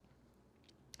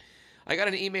I got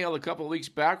an email a couple of weeks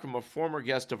back from a former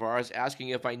guest of ours asking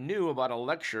if I knew about a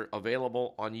lecture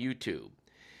available on YouTube.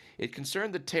 It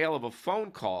concerned the tale of a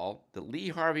phone call that Lee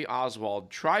Harvey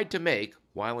Oswald tried to make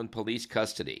while in police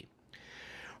custody.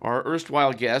 Our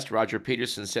erstwhile guest, Roger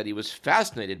Peterson, said he was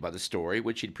fascinated by the story,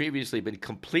 which he'd previously been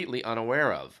completely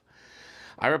unaware of.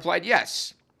 I replied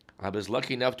yes. I was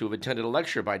lucky enough to have attended a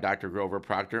lecture by Dr. Grover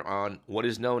Proctor on what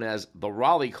is known as the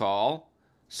Raleigh Call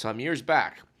some years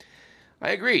back. I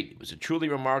agreed. It was a truly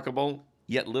remarkable,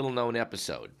 yet little-known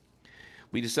episode.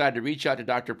 We decided to reach out to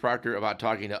Dr. Proctor about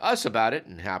talking to us about it,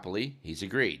 and happily, he's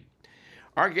agreed.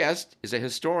 Our guest is a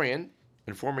historian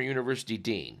and former university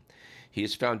dean. He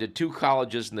has founded 2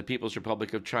 colleges in the People's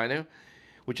Republic of China,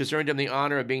 which has earned him the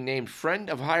honor of being named Friend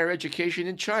of Higher Education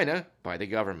in China by the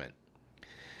government.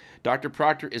 Dr.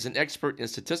 Proctor is an expert in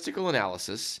statistical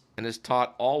analysis and has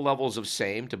taught all levels of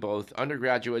SAME to both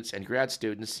undergraduates and grad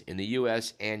students in the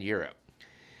U.S. and Europe.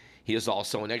 He is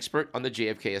also an expert on the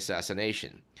JFK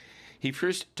assassination. He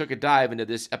first took a dive into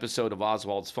this episode of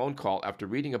Oswald's phone call after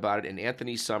reading about it in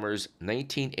Anthony Summers'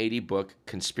 1980 book,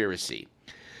 Conspiracy.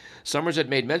 Summers had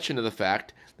made mention of the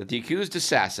fact that the accused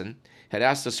assassin had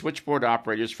asked the switchboard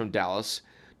operators from Dallas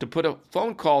to put a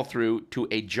phone call through to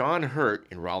a John Hurt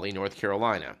in Raleigh, North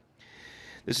Carolina.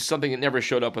 This is something that never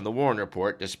showed up in the Warren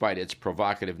Report, despite its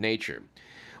provocative nature.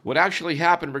 What actually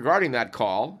happened regarding that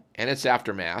call and its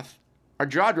aftermath are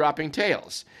jaw-dropping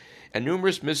tales, and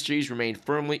numerous mysteries remain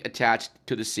firmly attached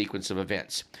to the sequence of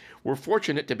events. We're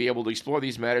fortunate to be able to explore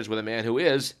these matters with a man who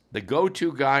is the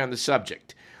go-to guy on the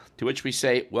subject, to which we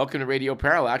say, welcome to Radio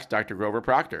Parallax, Dr. Grover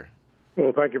Proctor.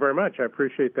 Well, thank you very much. I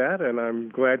appreciate that, and I'm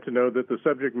glad to know that the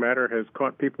subject matter has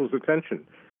caught people's attention.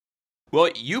 Well,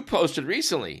 you posted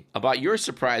recently about your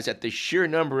surprise at the sheer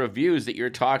number of views that your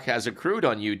talk has accrued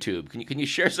on YouTube. Can you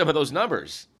share some of those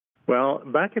numbers? Well,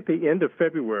 back at the end of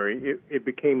February, it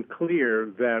became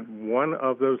clear that one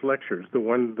of those lectures, the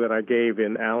one that I gave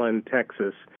in Allen,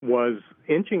 Texas, was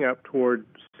inching up toward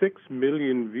 6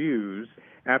 million views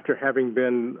after having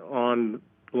been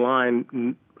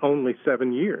online only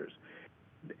 7 years.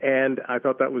 And I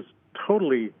thought that was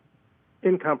totally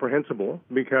incomprehensible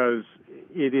because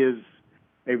it is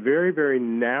a very, very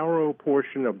narrow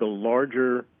portion of the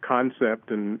larger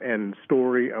concept and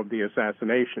story of the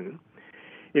assassination.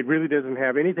 It really doesn't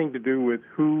have anything to do with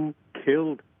who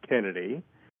killed Kennedy.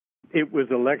 It was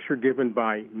a lecture given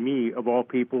by me, of all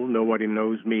people. Nobody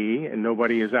knows me, and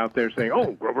nobody is out there saying,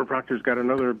 oh, Grover Proctor's got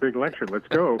another big lecture, let's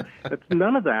go.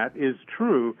 None of that is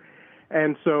true.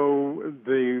 And so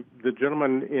the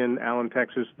gentleman in Allen,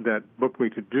 Texas, that booked me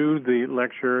to do the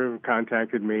lecture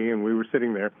contacted me, and we were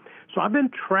sitting there. So I've been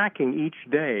tracking each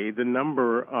day the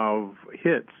number of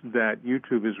hits that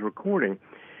YouTube is recording.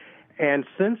 And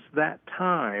since that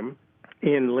time,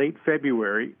 in late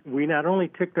February, we not only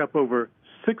ticked up over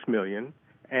 6 million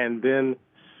and then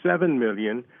 7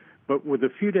 million, but with a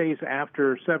few days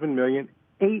after 7 million,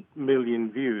 8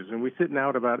 million views. And we sit now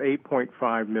at about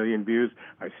 8.5 million views.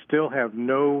 I still have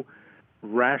no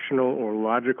rational or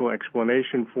logical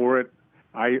explanation for it.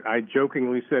 I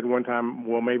jokingly said one time,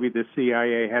 well, maybe the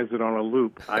CIA has it on a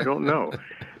loop. I don't know.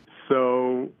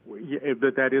 So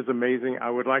that is amazing. I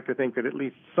would like to think that at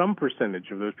least some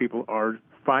percentage of those people are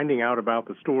finding out about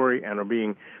the story and are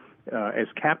being as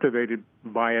captivated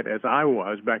by it as I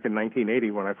was back in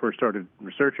 1980 when I first started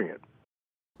researching it.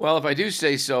 Well, if I do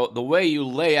say so, the way you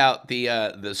lay out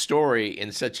the story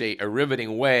in such a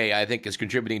riveting way, I think, is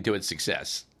contributing to its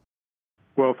success.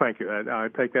 Well, thank you. I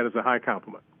take that as a high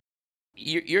compliment.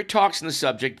 Your talks on the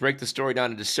subject break the story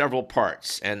down into several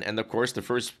parts, and of course, the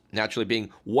first naturally being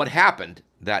what happened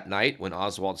that night when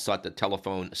Oswald sought to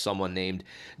telephone someone named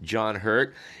John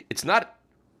Hurt. It's not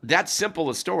that simple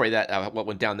a story that what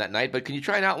went down that night, but can you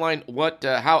try and outline what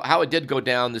how it did go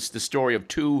down? The story of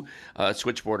 2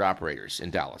 switchboard operators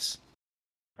in Dallas.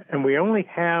 And we only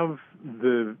have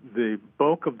the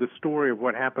bulk of the story of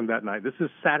what happened that night. This is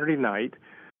Saturday night,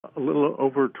 a little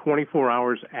over 24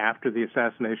 hours after the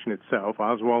assassination itself.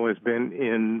 Oswald has been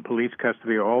in police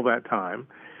custody all that time.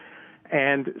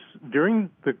 And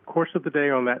during the course of the day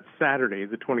on that Saturday,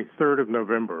 the 23rd of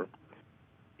November,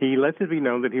 he lets it be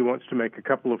known that he wants to make a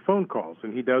couple of phone calls.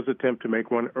 And he does attempt to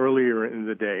make one earlier in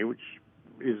the day, which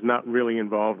is not really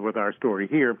involved with our story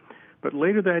here. But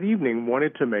later that evening,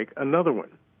 wanted to make another one.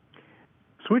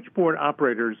 Switchboard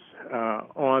operators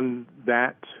on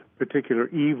that particular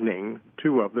evening,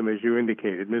 2 of them, as you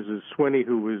indicated, Mrs. Swinney,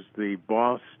 who was the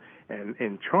boss and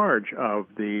in charge of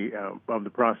the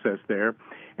process there,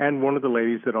 and one of the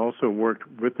ladies that also worked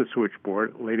with the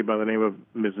switchboard, a lady by the name of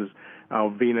Mrs.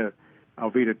 Alvita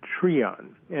Treon.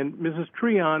 And Mrs.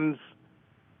 Treon's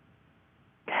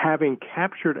having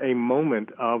captured a moment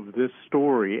of this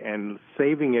story and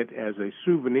saving it as a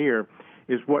souvenir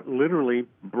is what literally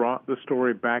brought the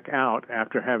story back out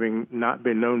after having not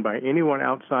been known by anyone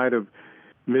outside of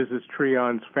Mrs.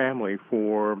 Treon's family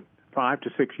for 5 to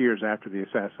 6 years after the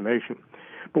assassination.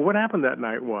 But what happened that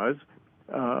night was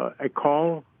a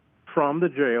call from the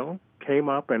jail came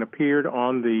up and appeared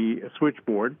on the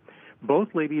switchboard.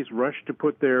 Both ladies rushed to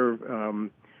put their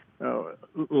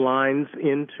lines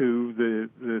into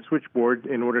the switchboard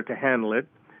in order to handle it.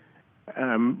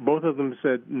 Both of them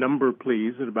said, "Number,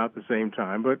 please," at about the same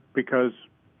time, but because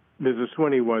Mrs.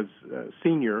 Swinney was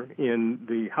senior in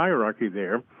the hierarchy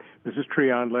there, Mrs.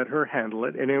 Treon let her handle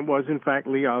it, and it was, in fact,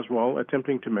 Lee Oswald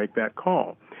attempting to make that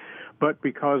call. But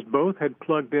because both had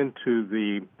plugged into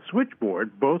the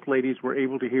switchboard, both ladies were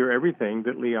able to hear everything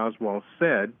that Lee Oswald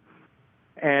said,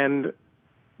 and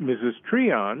Mrs.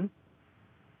 Treon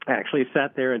actually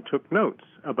sat there and took notes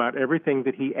about everything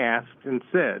that he asked and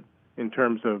said in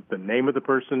terms of the name of the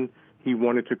person he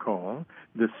wanted to call,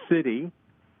 the city,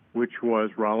 which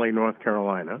was Raleigh, North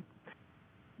Carolina,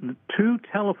 the 2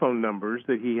 telephone numbers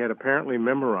that he had apparently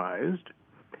memorized,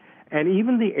 and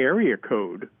even the area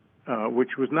code,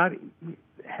 which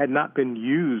had not been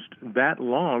used that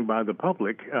long by the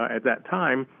public at that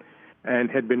time,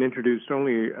 and had been introduced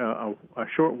only a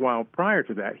short while prior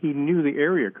to that. He knew the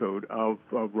area code of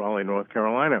Raleigh, North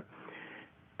Carolina.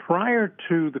 Prior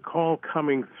to the call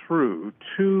coming through,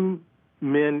 2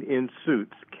 men in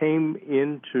suits came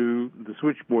into the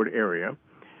switchboard area.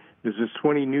 Mrs.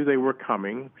 Swinney knew they were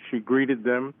coming. She greeted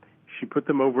them. She put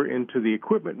them over into the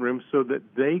equipment room so that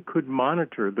they could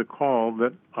monitor the call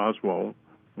that Oswald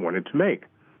wanted to make.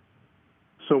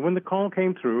 So when the call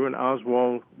came through and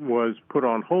Oswald was put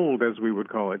on hold, as we would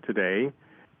call it today,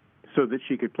 so that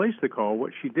she could place the call,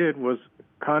 what she did was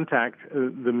contact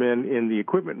the men in the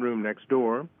equipment room next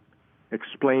door,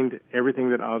 explained everything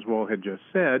that Oswald had just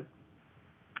said,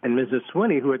 and Mrs.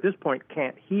 Swinney, who at this point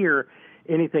can't hear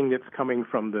anything that's coming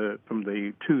from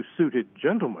the 2 suited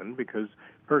gentlemen because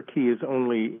her key is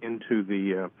only into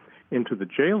the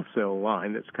jail cell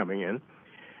line that's coming in.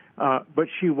 But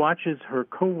she watches her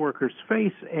coworker's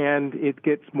face, and it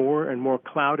gets more and more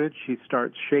clouded. She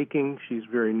starts shaking. She's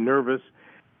very nervous.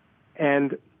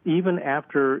 And even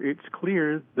after it's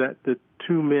clear that the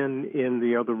 2 men in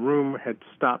the other room had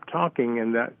stopped talking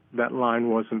and that line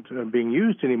wasn't being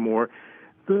used anymore,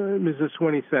 Mrs.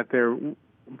 Swinney sat there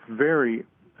very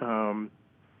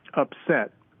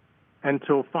upset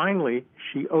until finally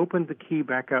she opened the key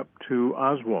back up to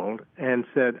Oswald and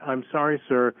said, "I'm sorry,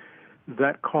 sir,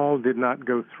 that call did not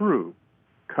go through."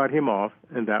 Cut him off,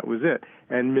 and that was it.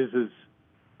 And Mrs.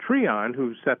 Treon,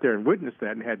 who sat there and witnessed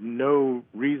that and had no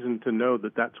reason to know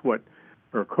that that's what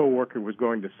her coworker was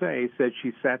going to say, said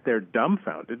she sat there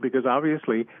dumbfounded because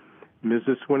obviously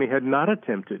Mrs. Swinney had not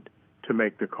attempted to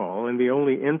make the call, and the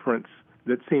only inference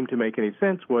that seemed to make any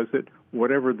sense was that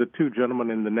whatever the 2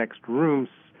 gentlemen in the next room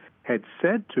had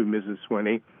said to Mrs.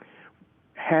 Swinney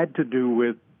had to do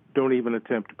with, "Don't even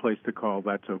attempt to place the call,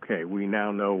 that's okay. We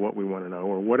now know what we want to know,"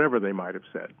 or whatever they might have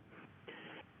said.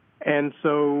 And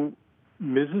so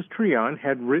Mrs. Treon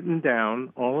had written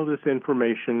down all of this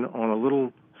information on a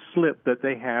little slip that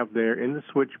they have there in the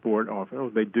switchboard office. Oh,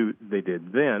 they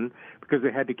did then, because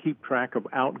they had to keep track of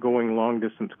outgoing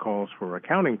long-distance calls for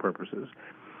accounting purposes.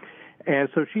 And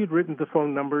so she had written the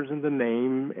phone numbers and the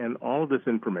name and all of this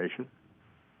information,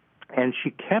 and she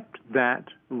kept that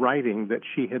writing that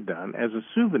she had done as a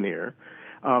souvenir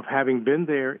of having been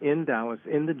there in Dallas,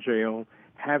 in the jail,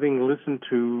 having listened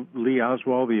to Lee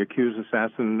Oswald, the accused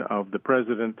assassin of the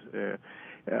president,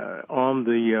 on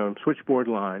the switchboard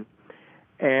line,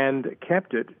 and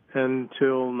kept it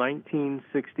until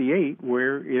 1968,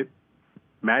 where it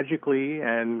magically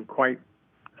and quite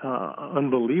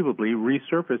unbelievably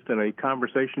resurfaced in a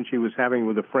conversation she was having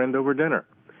with a friend over dinner.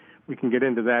 We can get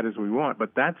into that as we want,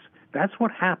 but that's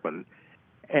what happened.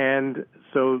 And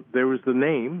so there was the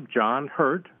name, John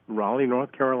Hurt, Raleigh,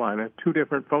 North Carolina, 2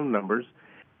 different phone numbers,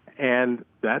 and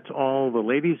that's all the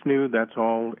ladies knew. That's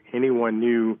all anyone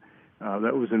knew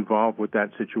that was involved with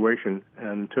that situation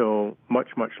until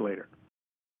much, much later.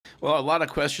 Well, a lot of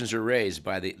questions are raised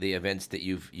by the events that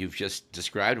you've just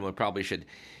described, and we probably should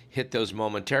hit those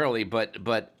momentarily.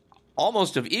 But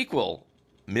almost of equal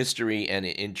mystery and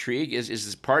intrigue is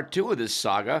this part 2 of this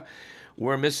saga,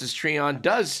 where Mrs. Treon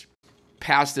does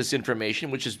pass this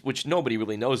information, which nobody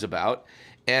really knows about,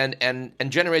 and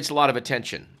generates a lot of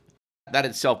attention. That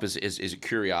itself is a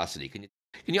curiosity. Can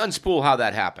you unspool how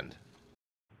that happened?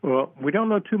 Well, we don't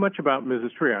know too much about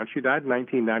Mrs. Treon. She died in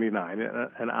 1999,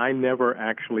 and I never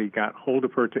actually got hold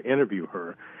of her to interview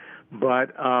her.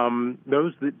 But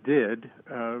those that did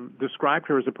described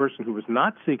her as a person who was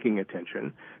not seeking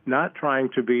attention, not trying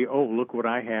to be, oh, look what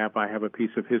I have a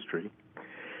piece of history.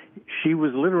 She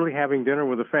was literally having dinner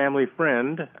with a family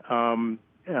friend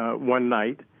one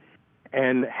night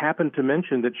and happened to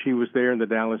mention that she was there in the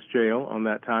Dallas jail on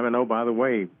that time. And, oh, by the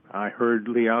way, I heard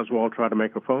Lee Oswald try to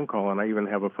make a phone call, and I even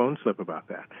have a phone slip about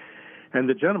that. And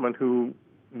the gentleman who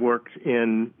worked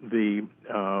in the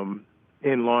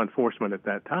in law enforcement at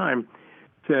that time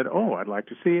said, oh, I'd like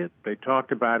to see it. They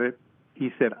talked about it.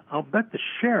 He said, I'll bet the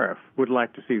sheriff would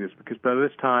like to see this, because by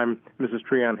this time Mrs.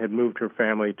 Treon had moved her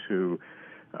family to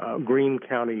Greene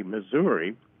County,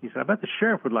 Missouri. He said, I bet the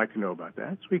sheriff would like to know about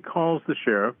that. So he calls the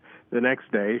sheriff the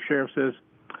next day. Sheriff says,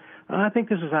 I think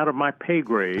this is out of my pay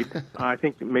grade. I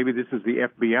think maybe this is the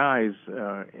FBI's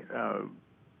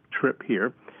trip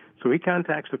here. So he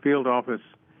contacts the field office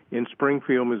in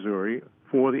Springfield, Missouri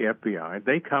for the FBI.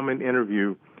 They come and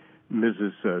interview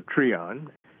Mrs. Treon.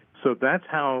 So that's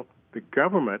how the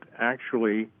government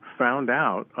actually found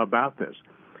out about this.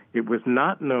 It was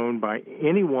not known by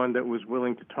anyone that was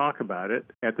willing to talk about it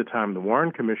at the time the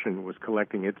Warren Commission was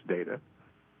collecting its data.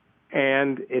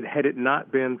 And had it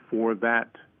not been for that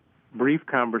brief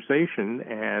conversation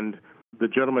and the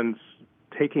gentleman's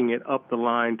taking it up the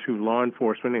line to law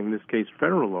enforcement, in this case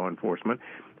federal law enforcement,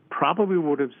 probably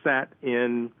would have sat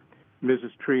in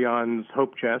Mrs. Treon's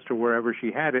hope chest or wherever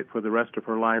she had it for the rest of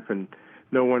her life, and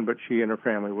no one but she and her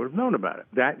family would have known about it.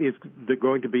 That is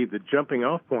going to be the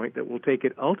jumping-off point that will take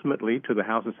it ultimately to the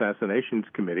House Assassinations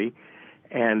Committee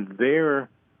and their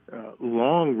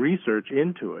long research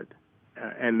into it.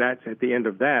 And that's at the end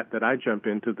of that I jump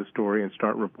into the story and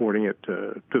start reporting it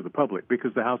to the public,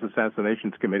 because the House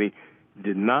Assassinations Committee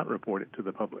did not report it to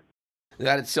the public.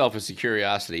 That itself is a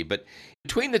curiosity. But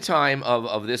between the time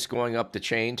of this going up the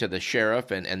chain to the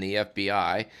sheriff and the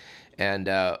FBI, and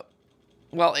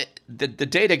the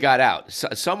data got out.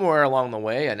 Somewhere along the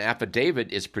way, an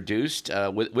affidavit is produced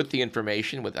with the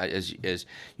information, with as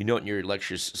you note in your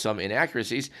lectures, some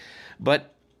inaccuracies.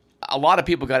 But a lot of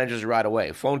people got interested right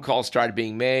away. Phone calls started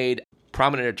being made.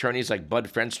 Prominent attorneys like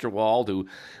Bud Fensterwald, who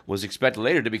was expected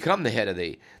later to become the head of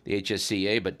the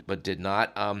HSCA, but did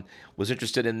not, was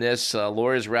interested in this.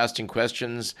 Lawyers were asking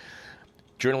questions.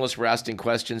 Journalists were asking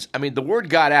questions. I mean, the word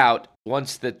got out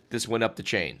once that this went up the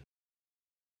chain.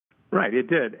 Right, it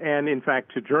did. And in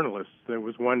fact, to journalists, there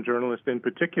was one journalist in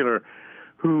particular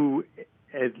who,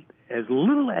 as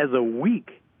little as a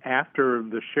week after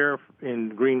the sheriff in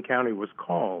Greene County was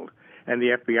called and the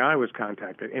FBI was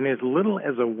contacted, and as little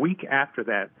as a week after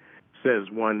that,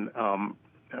 says one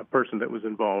person that was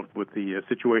involved with the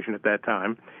situation at that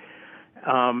time,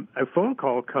 a phone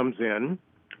call comes in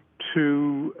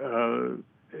to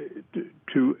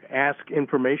ask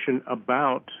information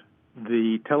about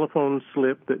the telephone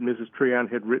slip that Mrs.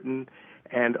 Treon had written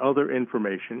and other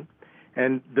information.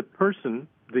 And the person,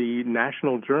 the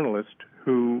national journalist,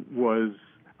 who was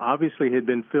obviously had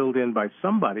been filled in by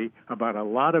somebody about a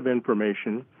lot of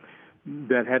information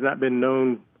that had not been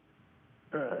known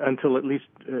until at least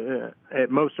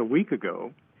at most a week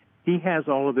ago. He has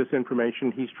all of this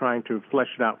information. He's trying to flesh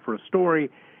it out for a story.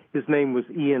 His name was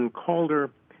Ian Calder.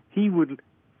 He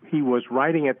was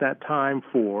writing at that time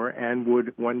for and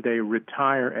would one day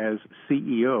retire as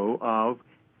CEO of,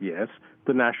 yes,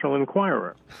 the National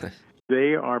Enquirer.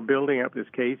 They are building up this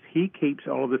case. He keeps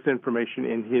all of this information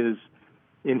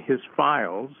in his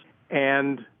files,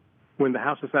 and when the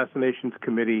House Assassinations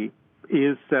Committee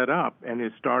is set up and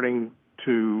is starting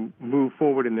to move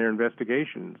forward in their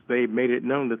investigations, they made it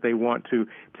known that they want to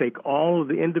take all of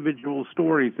the individual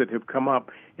stories that have come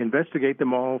up, investigate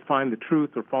them all, find the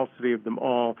truth or falsity of them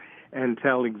all, and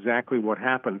tell exactly what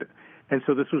happened. And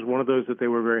so this was one of those that they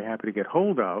were very happy to get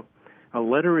hold of. A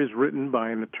letter is written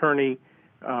by an attorney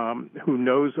who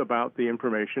knows about the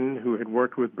information, who had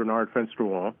worked with Bernard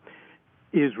Fensterwald,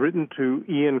 is written to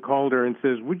Ian Calder and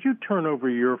says, would you turn over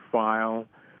your file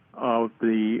of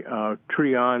the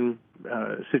Treon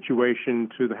situation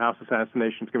to the House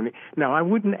Assassinations Committee? Now, I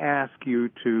wouldn't ask you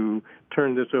to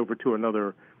turn this over to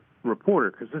another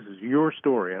reporter, because this is your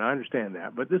story, and I understand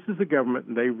that, but this is the government,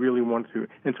 and they really want to.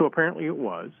 And so apparently it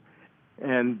was.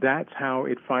 And that's how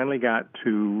it finally got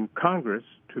to Congress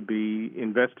to be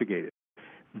investigated.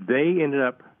 They ended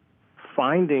up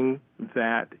finding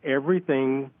that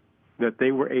everything that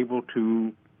they were able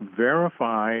to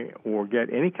verify or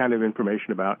get any kind of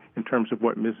information about in terms of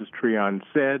what Mrs. Treon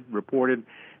said, reported,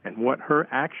 and what her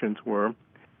actions were,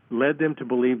 led them to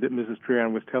believe that Mrs.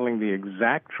 Treon was telling the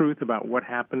exact truth about what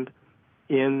happened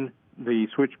in the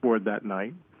switchboard that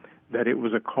night, that it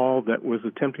was a call that was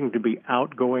attempting to be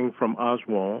outgoing from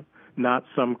Oswald, not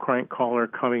some crank caller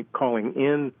calling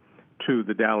in to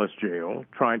the Dallas jail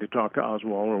trying to talk to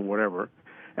Oswald or whatever,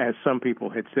 as some people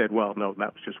had said, well, no,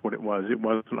 that was just what it was. It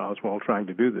wasn't Oswald trying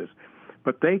to do this.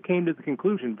 But they came to the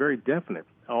conclusion, very definite,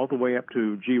 all the way up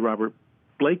to G. Robert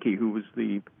Blakey, who was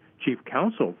the chief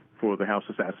counsel for the House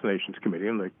Assassinations Committee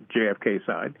on the JFK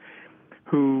side,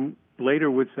 who later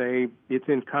would say it's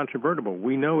incontrovertible.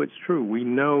 We know it's true. We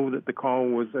know that the call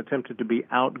was attempted to be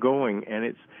outgoing, and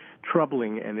it's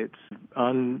troubling, and it's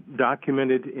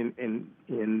undocumented in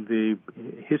the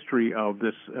history of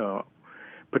this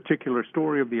particular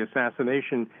story of the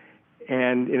assassination.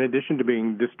 And in addition to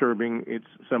being disturbing, it's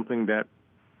something that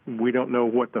we don't know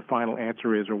what the final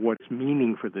answer is or what its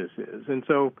meaning for this is. And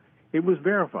so it was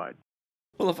verified.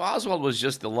 Well, if Oswald was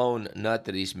just the lone nut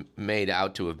that he's made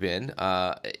out to have been,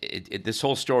 this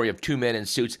whole story of two men in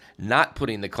suits not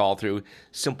putting the call through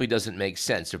simply doesn't make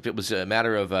sense. If it was a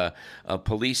matter of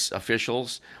police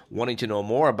officials wanting to know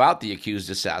more about the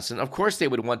accused assassin, of course they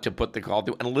would want to put the call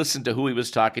through and listen to who he was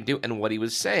talking to and what he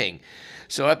was saying.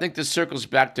 So I think this circles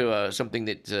back to something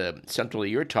that's central to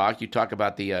your talk. You talk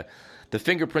about the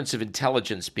fingerprints of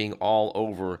intelligence being all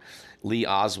over Lee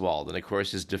Oswald, and of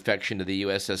course his defection to the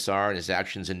USSR and his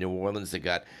actions in New Orleans that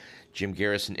got Jim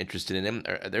Garrison interested in him.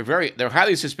 They're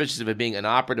highly suspicious of it being an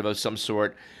operative of some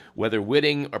sort, whether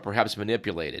witting or perhaps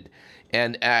manipulated.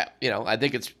 And I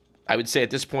think I would say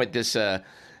at this point, this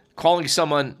calling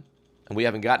someone, and we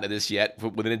haven't gotten to this yet,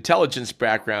 with an intelligence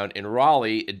background in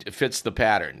Raleigh, it fits the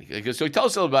pattern. So tell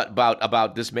us a little bit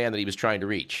about this man that he was trying to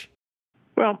reach.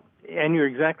 Well, and you're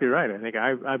exactly right. I think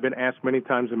I've been asked many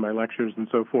times in my lectures and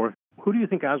so forth, who do you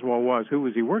think Oswald was? Who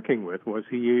was he working with? Was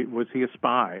he a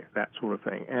spy? That sort of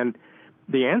thing. And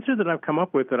the answer that I've come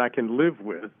up with that I can live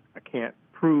with, I can't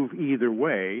prove either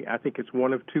way, I think it's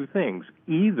one of two things.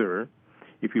 Either,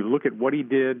 if you look at what he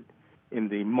did in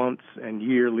the months and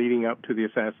year leading up to the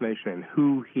assassination and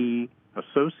who he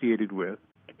associated with,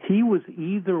 he was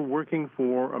either working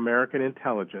for American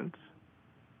intelligence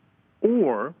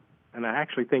or, and I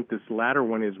actually think this latter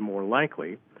one is more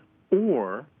likely,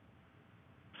 or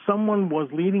someone was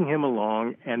leading him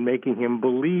along and making him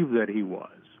believe that he was.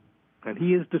 And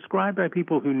he is described by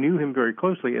people who knew him very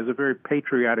closely as a very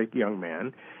patriotic young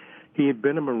man. He had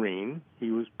been a Marine.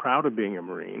 He was proud of being a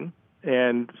Marine.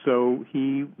 And so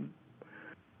he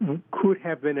could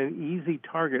have been an easy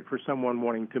target for someone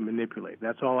wanting to manipulate.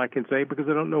 That's all I can say because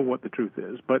I don't know what the truth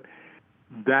is. But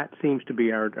that seems to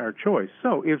be our choice.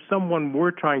 So if someone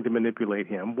were trying to manipulate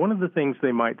him, one of the things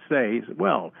they might say is,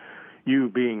 well, you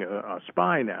being a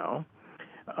spy now,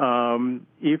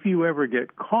 if you ever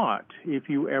get caught, if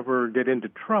you ever get into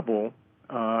trouble,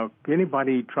 if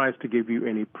anybody tries to give you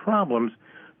any problems,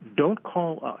 don't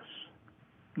call us.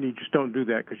 You just don't do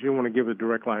that because you don't want to give a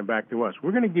direct line back to us.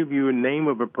 We're going to give you a name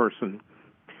of a person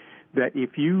that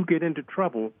if you get into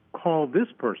trouble, call this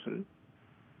person.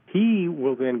 He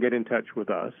will then get in touch with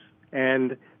us,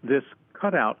 and this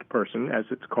cutout person, as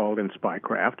it's called in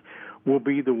spycraft, will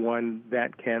be the one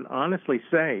that can honestly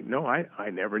say, no, I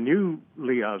never knew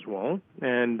Lee Oswald,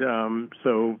 and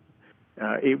so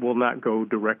it will not go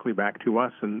directly back to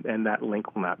us, and that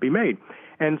link will not be made.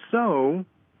 And so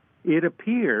it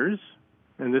appears,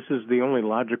 and this is the only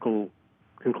logical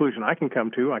conclusion I can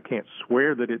come to, I can't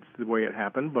swear that it's the way it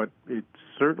happened, but it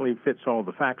certainly fits all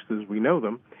the facts as we know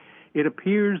them. It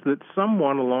appears that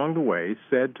someone along the way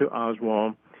said to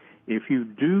Oswald, if you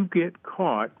do get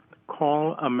caught,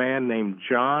 call a man named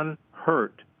John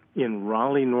Hurt in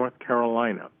Raleigh, North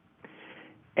Carolina.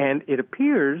 And it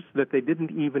appears that they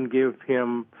didn't even give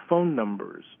him phone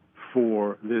numbers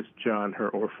for this John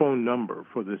Hurt, or phone number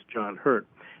for this John Hurt.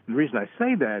 And the reason I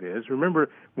say that is, remember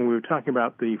when we were talking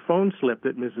about the phone slip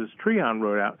that Mrs. Treon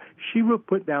wrote out, she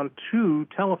put down 2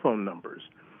 telephone numbers.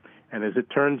 And as it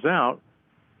turns out,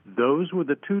 those were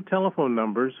the 2 telephone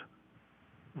numbers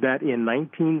that in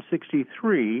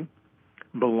 1963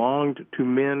 belonged to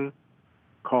men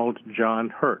called John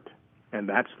Hurt. And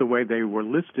that's the way they were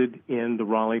listed in the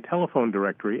Raleigh telephone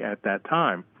directory at that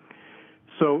time.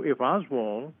 So if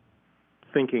Oswald,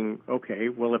 thinking, okay,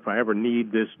 well, if I ever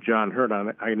need this John Hurt,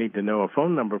 I need to know a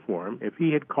phone number for him, if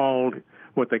he had called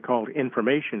what they called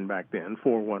information back then,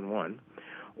 411,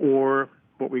 or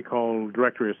what we call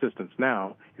directory assistance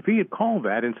now, if he had called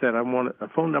that and said, I want a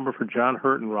phone number for John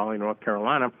Hurt in Raleigh, North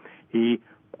Carolina, he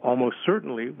almost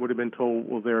certainly would have been told,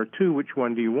 well, there are 2, which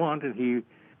one do you want? And he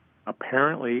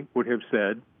apparently would have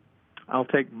said, I'll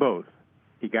take both.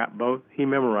 He got both. He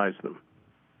memorized them.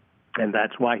 And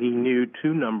that's why he knew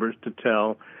 2 numbers to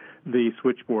tell the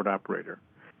switchboard operator.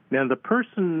 Now, the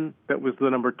person that was the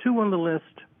number 2 on the list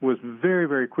was very,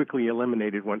 very quickly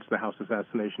eliminated once the House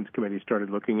Assassinations Committee started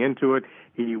looking into it.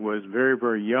 He was very,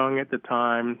 very young at the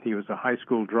time. He was a high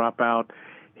school dropout.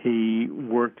 He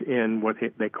worked in what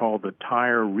they call the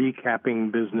tire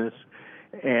recapping business,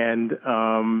 and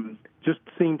just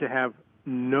seemed to have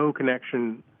no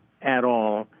connection at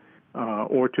all,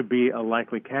 or to be a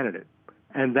likely candidate.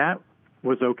 And that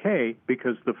was okay,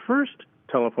 because the first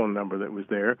telephone number that was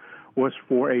there was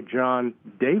for a John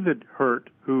David Hurt,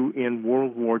 who in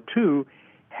World War II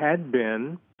had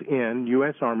been in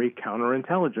U.S. Army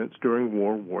counterintelligence during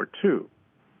World War II.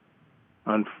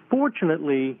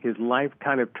 Unfortunately, his life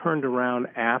kind of turned around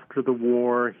after the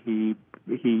war. He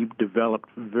developed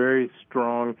very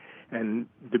strong and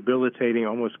debilitating,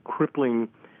 almost crippling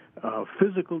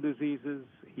physical diseases.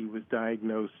 He was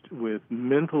diagnosed with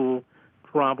mental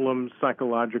problems,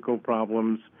 psychological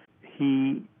problems.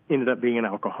 He ended up being an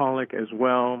alcoholic as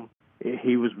well.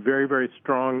 He was very, very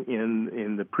strong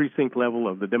in the precinct level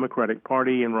of the Democratic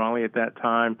Party in Raleigh at that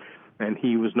time, and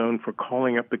he was known for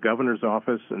calling up the governor's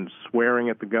office and swearing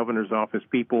at the governor's office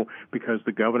people because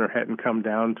the governor hadn't come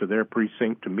down to their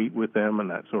precinct to meet with them and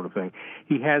that sort of thing.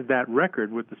 He had that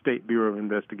record with the State Bureau of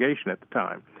Investigation at the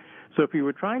time. So if you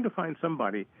were trying to find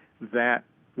somebody that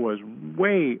was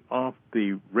way off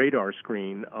the radar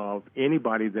screen of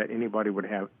anybody that anybody would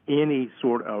have any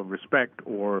sort of respect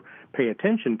or pay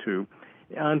attention to,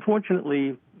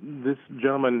 unfortunately, this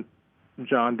gentleman,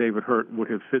 John David Hurt,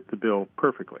 would have fit the bill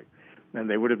perfectly. And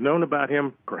they would have known about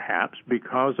him, perhaps,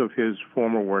 because of his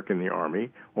former work in the Army,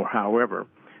 or however.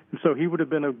 And so he would have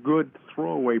been a good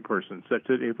throwaway person, such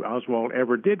that if Oswald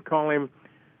ever did call him,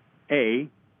 A,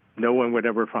 no one would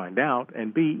ever find out,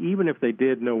 and B, even if they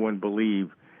did, no one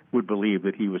would believe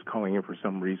that he was calling him for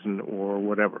some reason or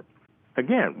whatever.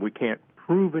 Again, we can't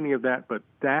prove any of that, but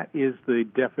that is the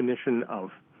definition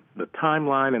of the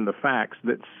timeline and the facts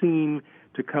that seem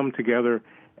to come together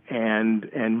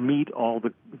and meet all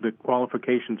the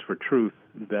qualifications for truth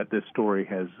that this story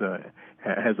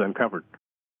has uncovered.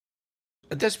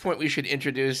 At this point, we should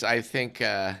introduce, I think,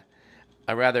 a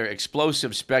rather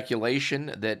explosive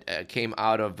speculation that came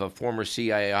out of former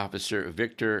CIA officer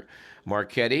Victor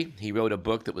Marchetti. He wrote a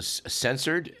book that was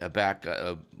censored back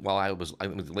while I was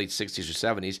in the late 60s or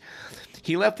 70s.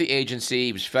 He left the agency.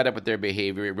 He was fed up with their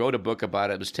behavior. He wrote a book about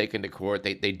it. It was taken to court.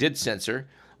 They did censor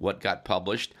what got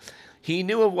published. He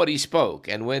knew of what he spoke,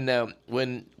 and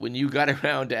when you got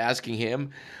around to asking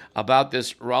him about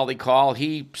this Raleigh call,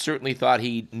 he certainly thought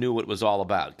he knew what it was all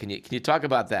about. Can you talk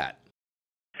about that?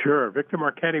 Sure. Victor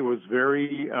Marchetti was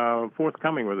very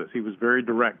forthcoming with us. He was very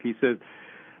direct. He said,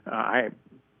 I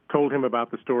told him about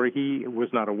the story. He was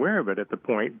not aware of it at the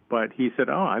point, but he said,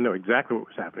 I know exactly what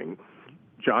was happening.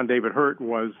 John David Hurt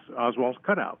was Oswald's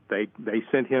cutout. They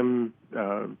sent him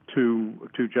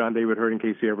to John David Hurt in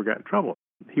case he ever got in trouble.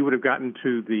 He would have gotten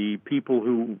to the people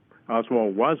who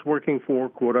Oswald was working for,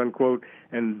 quote unquote,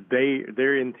 and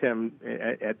their intent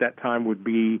at that time would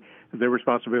be, their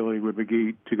responsibility would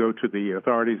be to go to the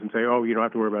authorities and say, you don't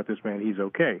have to worry about this man, he's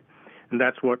okay. And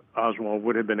that's what Oswald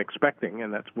would have been expecting,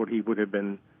 and that's what he would have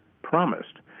been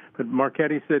promised. But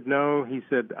Marchetti said no. He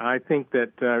said, I think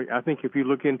if you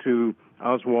look into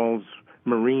Oswald's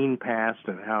Marine past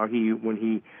and how when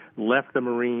he left the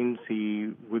Marines,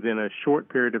 he, within a short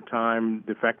period of time,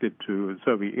 defected to the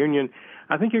Soviet Union.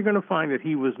 I think you're going to find that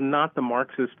he was not the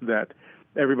Marxist that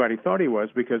everybody thought he was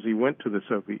because he went to the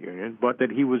Soviet Union, but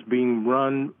that he was being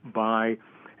run by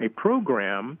a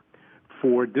program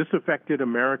for disaffected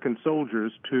American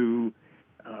soldiers to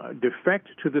defect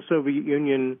to the Soviet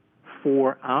Union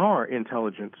for our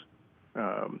intelligence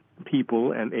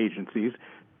people and agencies,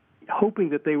 hoping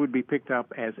that they would be picked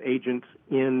up as agents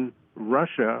in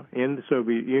Russia, in the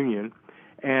Soviet Union,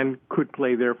 and could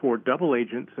play, therefore, double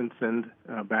agents and send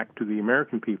back to the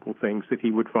American people things that he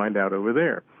would find out over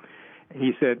there.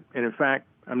 He said, and in fact,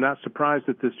 I'm not surprised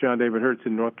that this John David Hurt's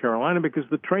in North Carolina because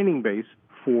the training base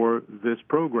for this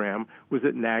program was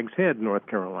at Nags Head, North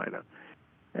Carolina.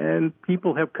 And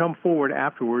people have come forward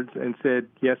afterwards and said,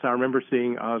 yes, I remember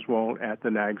seeing Oswald at the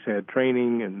Nags Head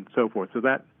training and so forth. So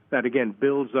that again,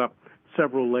 builds up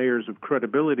several layers of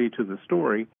credibility to the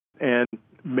story and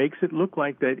makes it look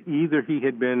like that either he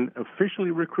had been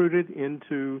officially recruited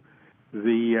into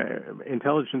the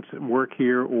intelligence work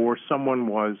here or someone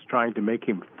was trying to make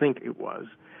him think it was.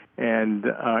 And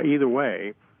either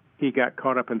way, he got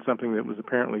caught up in something that was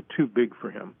apparently too big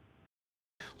for him.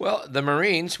 Well, the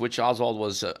Marines, which Oswald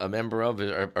was a member of,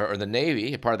 or the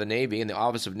Navy, a part of the Navy, and the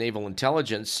Office of Naval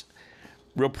Intelligence,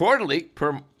 reportedly,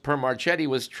 per Marchetti,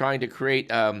 was trying to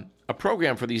create a a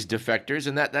program for these defectors,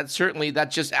 and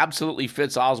that just absolutely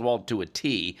fits Oswald to a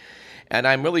T. And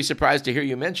I'm really surprised to hear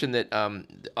you mention that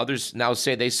others now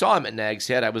say they saw him at Nag's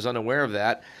Head. I was unaware of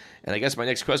that. And I guess my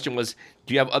next question was,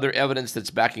 do you have other evidence that's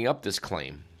backing up this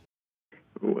claim?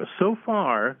 So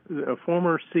far, a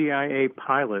former CIA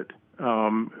pilot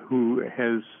who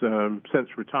has since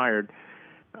retired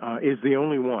is the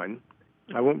only one.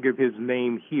 I won't give his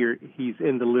name here. He's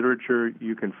in the literature.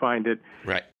 You can find it.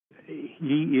 Right.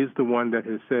 He is the one that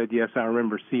has said, yes, I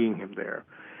remember seeing him there.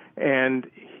 And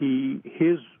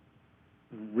his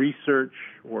research,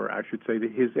 or I should say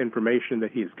that his information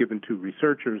that he has given to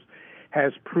researchers,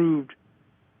 has proved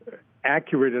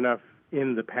accurate enough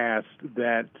in the past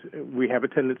that we have a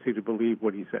tendency to believe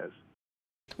what he says.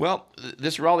 Well,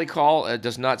 this Raleigh call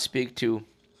does not speak to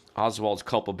Oswald's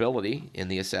culpability in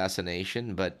the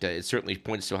assassination, but it certainly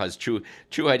points to how his true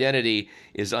identity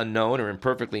is unknown or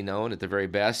imperfectly known at the very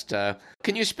best.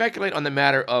 Can you speculate on the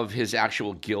matter of his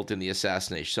actual guilt in the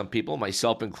assassination? Some people,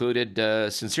 myself included,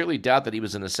 sincerely doubt that he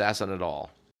was an assassin at all.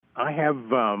 I have,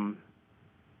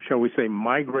 shall we say,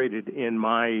 migrated in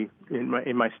my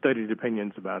studied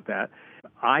opinions about that.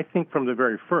 I think from the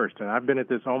very first, and I've been at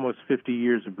this almost 50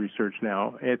 years of research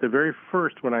now, at the very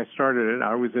first when I started it,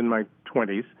 I was in my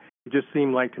 20s. It just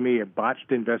seemed like to me a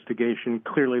botched investigation.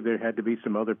 Clearly there had to be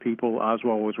some other people.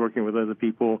 Oswald was working with other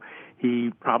people.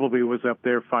 He probably was up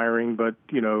there firing, but,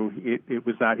 it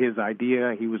was not his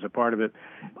idea. He was a part of it.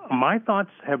 My thoughts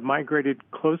have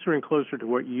migrated closer and closer to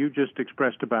what you just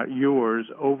expressed about yours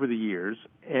over the years,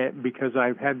 because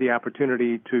I've had the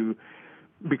opportunity to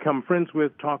become friends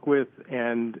with, talk with,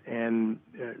 and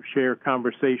share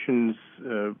conversations,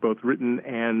 both written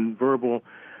and verbal,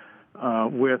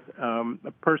 with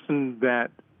a person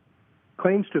that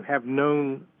claims to have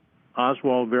known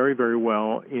Oswald very, very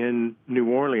well in New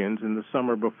Orleans in the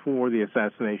summer before the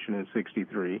assassination in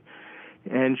 '63.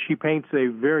 And she paints a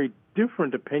very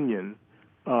different opinion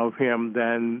of him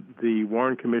than the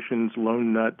Warren Commission's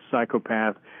lone nut,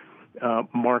 psychopath,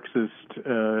 Marxist,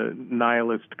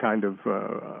 nihilist kind of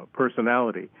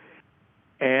personality.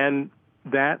 And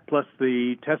that, plus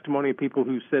the testimony of people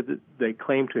who said that they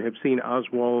claim to have seen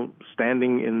Oswald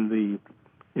standing in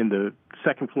the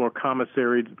second floor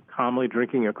commissary, calmly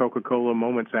drinking a Coca-Cola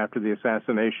moments after the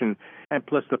assassination, and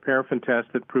plus the paraffin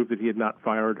test that proved that he had not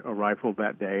fired a rifle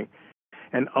that day,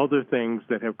 and other things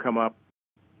that have come up,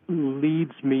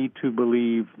 leads me to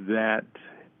believe that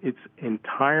it's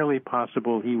entirely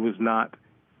possible he was not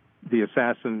the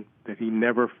assassin, that he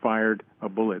never fired a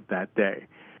bullet that day.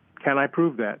 Can I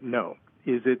prove that? No.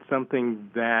 Is it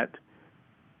something that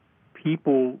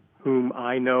people whom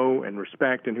I know and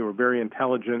respect and who are very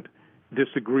intelligent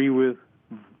disagree with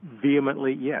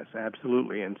vehemently? Yes,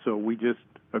 absolutely. And so we just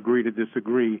agree to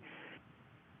disagree.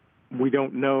 We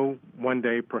don't know. One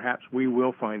day, perhaps we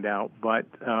will find out. But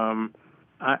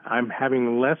I'm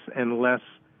having less and less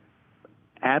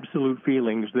absolute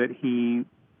feelings that he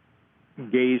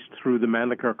gazed through the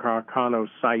Mannlicher Carcano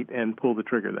sight and pulled the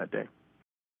trigger that day.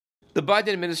 The Biden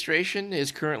administration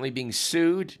is currently being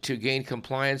sued to gain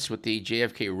compliance with the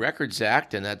JFK Records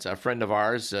Act, and that's a friend of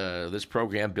ours. This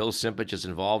program, Bill Simpich, is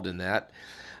involved in that.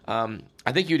 I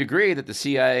think you'd agree that the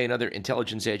CIA and other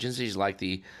intelligence agencies like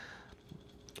the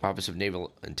Office of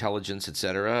Naval Intelligence,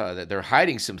 etc., that they're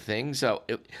hiding some things.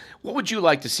 What would you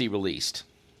like to see released,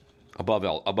 above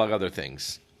other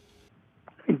things?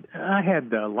 I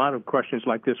had a lot of questions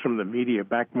like this from the media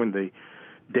back when the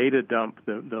data dump,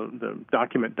 the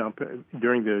document dump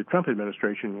during the Trump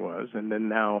administration was, and then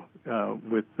now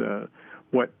with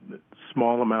what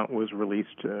small amount was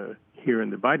released here in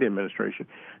the Biden administration.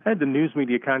 I had the news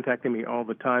media contacting me all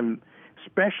the time,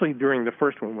 especially during the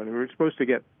first one when we were supposed to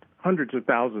get hundreds of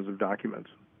thousands of documents.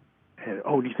 And,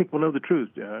 do you think we'll know the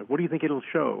truth? What do you think it'll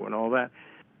show? And all that.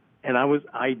 And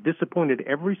I disappointed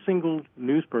every single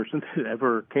news person that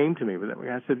ever came to me with that.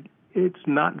 I said, it's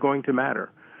not going to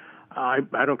matter. I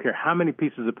don't care how many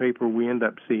pieces of paper we end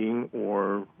up seeing,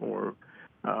 or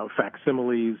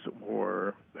facsimiles,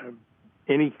 or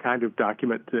any kind of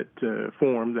document that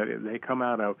form that they come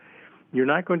out of. You're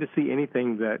not going to see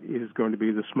anything that is going to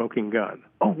be the smoking gun.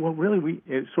 Oh, well, really,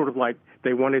 it's sort of like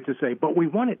they wanted to say, but we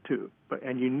want it to.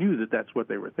 And you knew that that's what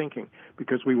they were thinking,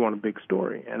 because we want a big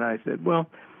story. And I said, well,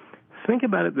 think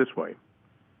about it this way.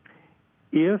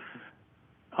 If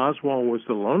Oswald was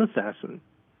the lone assassin,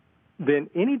 then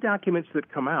any documents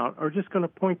that come out are just going to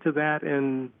point to that,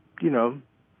 and,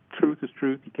 truth is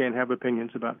truth. You can't have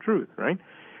opinions about truth, right?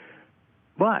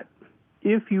 But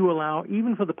if you allow,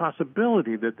 even for the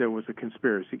possibility that there was a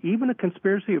conspiracy, even a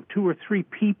conspiracy of 2 or 3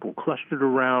 people clustered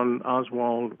around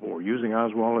Oswald or using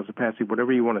Oswald as a patsy,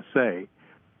 whatever you want to say,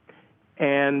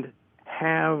 and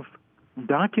have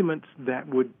documents that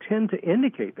would tend to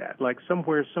indicate that. Like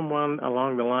somewhere someone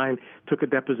along the line took a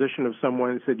deposition of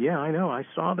someone and said, yeah, I know, I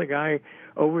saw the guy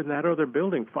over in that other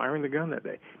building firing the gun that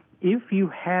day. If you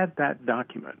had that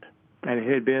document and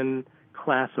it had been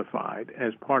classified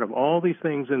as part of all these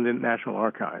things in the National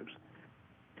Archives,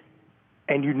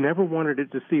 and you never wanted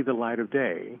it to see the light of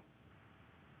day,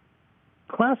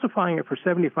 classifying it for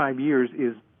 75 years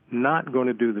is not going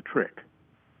to do the trick.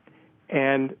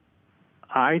 And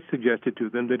I suggested to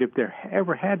them that if there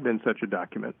ever had been such a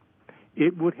document,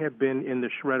 it would have been in the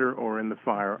shredder or in the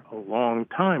fire a long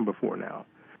time before now.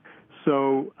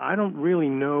 So I don't really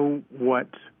know what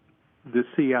the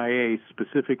CIA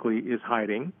specifically is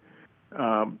hiding.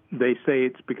 They say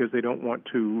it's because they don't want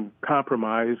to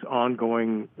compromise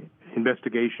ongoing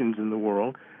investigations in the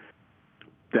world.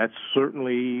 That's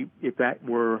certainly, if that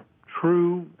were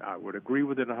true, I would agree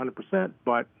with it 100%,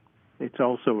 but it's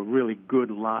also a really good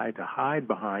lie to hide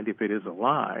behind if it is a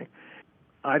lie.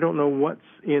 I don't know what's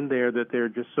in there that they're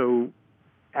just so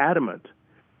adamant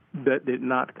that did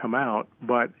not come out,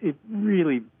 but it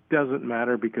really doesn't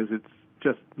matter because it's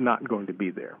just not going to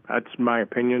be there. That's my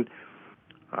opinion.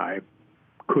 I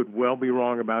could well be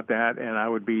wrong about that, and I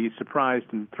would be surprised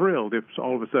and thrilled if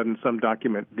all of a sudden some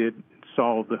document did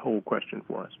solve the whole question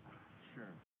for us.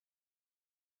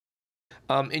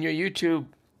 Sure. In your YouTube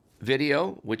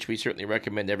video, which we certainly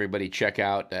recommend everybody check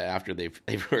out after they've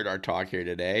heard our talk here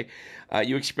today,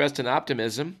 you expressed an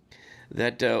optimism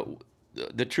that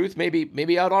the truth may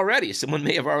be out already. Someone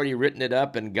may have already written it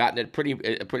up and gotten it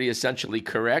pretty essentially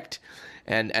correct,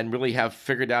 and really have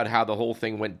figured out how the whole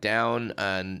thing went down.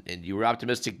 And you were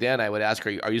optimistic then. I would ask,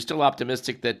 are you still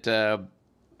optimistic that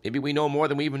maybe we know more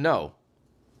than we even know?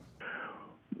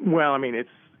 Well, I mean, it's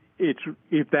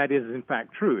if that is in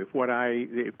fact true,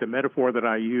 if the metaphor that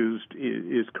I used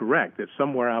is correct, that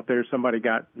somewhere out there somebody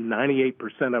got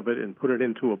 98% of it and put it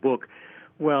into a book,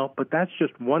 well, but that's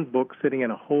just one book sitting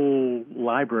in a whole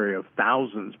library of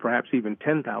thousands, perhaps even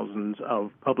 10,000s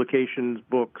of publications,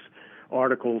 books,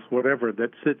 articles, whatever that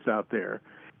sits out there.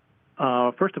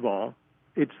 First of all,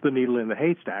 it's the needle in the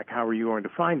haystack. How are you going to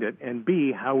find it? And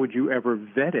B, how would you ever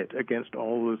vet it against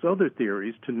all those other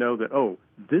theories to know that, oh,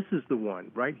 this is the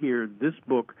one right here, this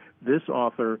book, this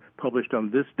author published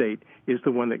on this date is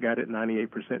the one that got it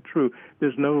 98% true.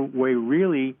 There's no way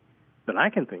really that I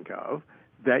can think of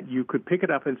that you could pick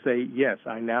it up and say, yes,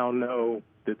 I now know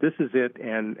that this is it,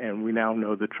 and we now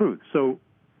know the truth. So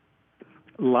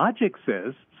logic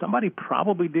says somebody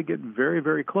probably did get very,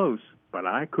 very close, but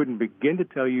I couldn't begin to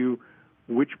tell you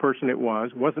which person it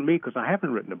was. It wasn't me because I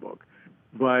haven't written a book.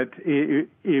 But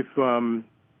if I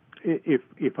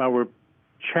were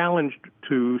challenged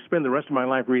to spend the rest of my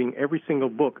life reading every single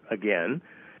book again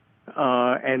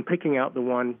and picking out the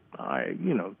one,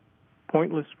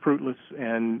 pointless, fruitless,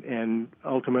 and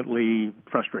ultimately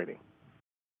frustrating.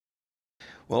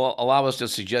 Well, allow us to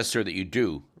suggest, sir, that you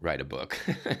do write a book.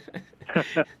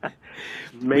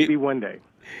 Maybe one day.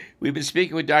 We've been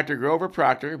speaking with Dr. Grover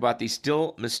Proctor about the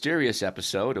still mysterious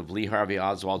episode of Lee Harvey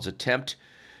Oswald's attempt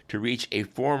to reach a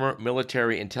former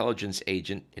military intelligence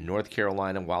agent in North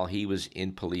Carolina while he was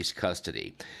in police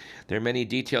custody. There are many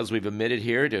details we've omitted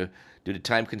here due to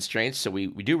time constraints, so we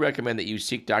do recommend that you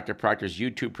seek Dr. Proctor's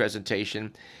YouTube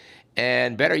presentation.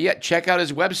 And better yet, check out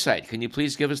his website. Can you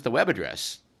please give us the web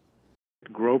address?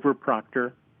 Grover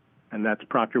Proctor, and that's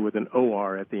Proctor with an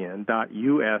O-R at the end,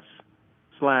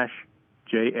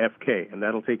 .us/JFK, and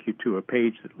that'll take you to a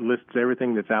page that lists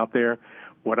everything that's out there.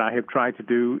 What I have tried to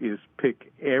do is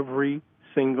pick every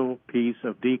single piece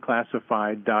of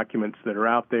declassified documents that are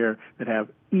out there that have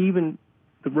even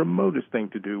the remotest thing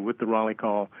to do with the Raleigh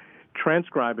call,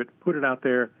 transcribe it, put it out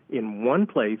there in one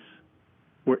place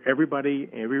where everybody,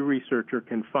 every researcher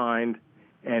can find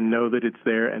and know that it's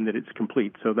there and that it's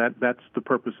complete. So that's the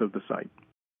purpose of the site.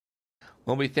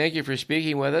 Well, we thank you for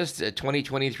speaking with us.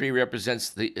 2023 represents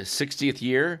the 60th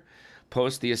year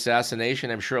post the assassination.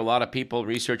 I'm sure a lot of people,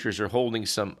 researchers, are holding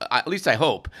some, at least I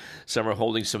hope, some are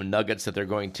holding some nuggets that they're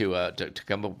going to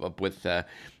come up with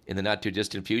in the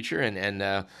not-too-distant future. And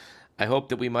I hope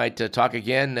that we might talk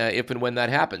again if and when that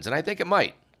happens. And I think it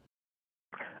might.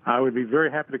 I would be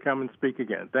very happy to come and speak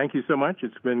again. Thank you so much.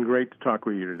 It's been great to talk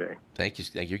with you today. Thank you.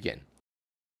 Thank you again.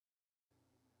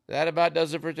 That about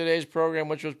does it for today's program,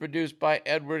 which was produced by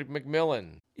Edward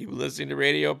McMillan. You've been listening to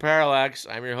Radio Parallax.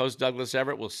 I'm your host, Douglas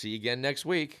Everett. We'll see you again next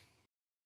week.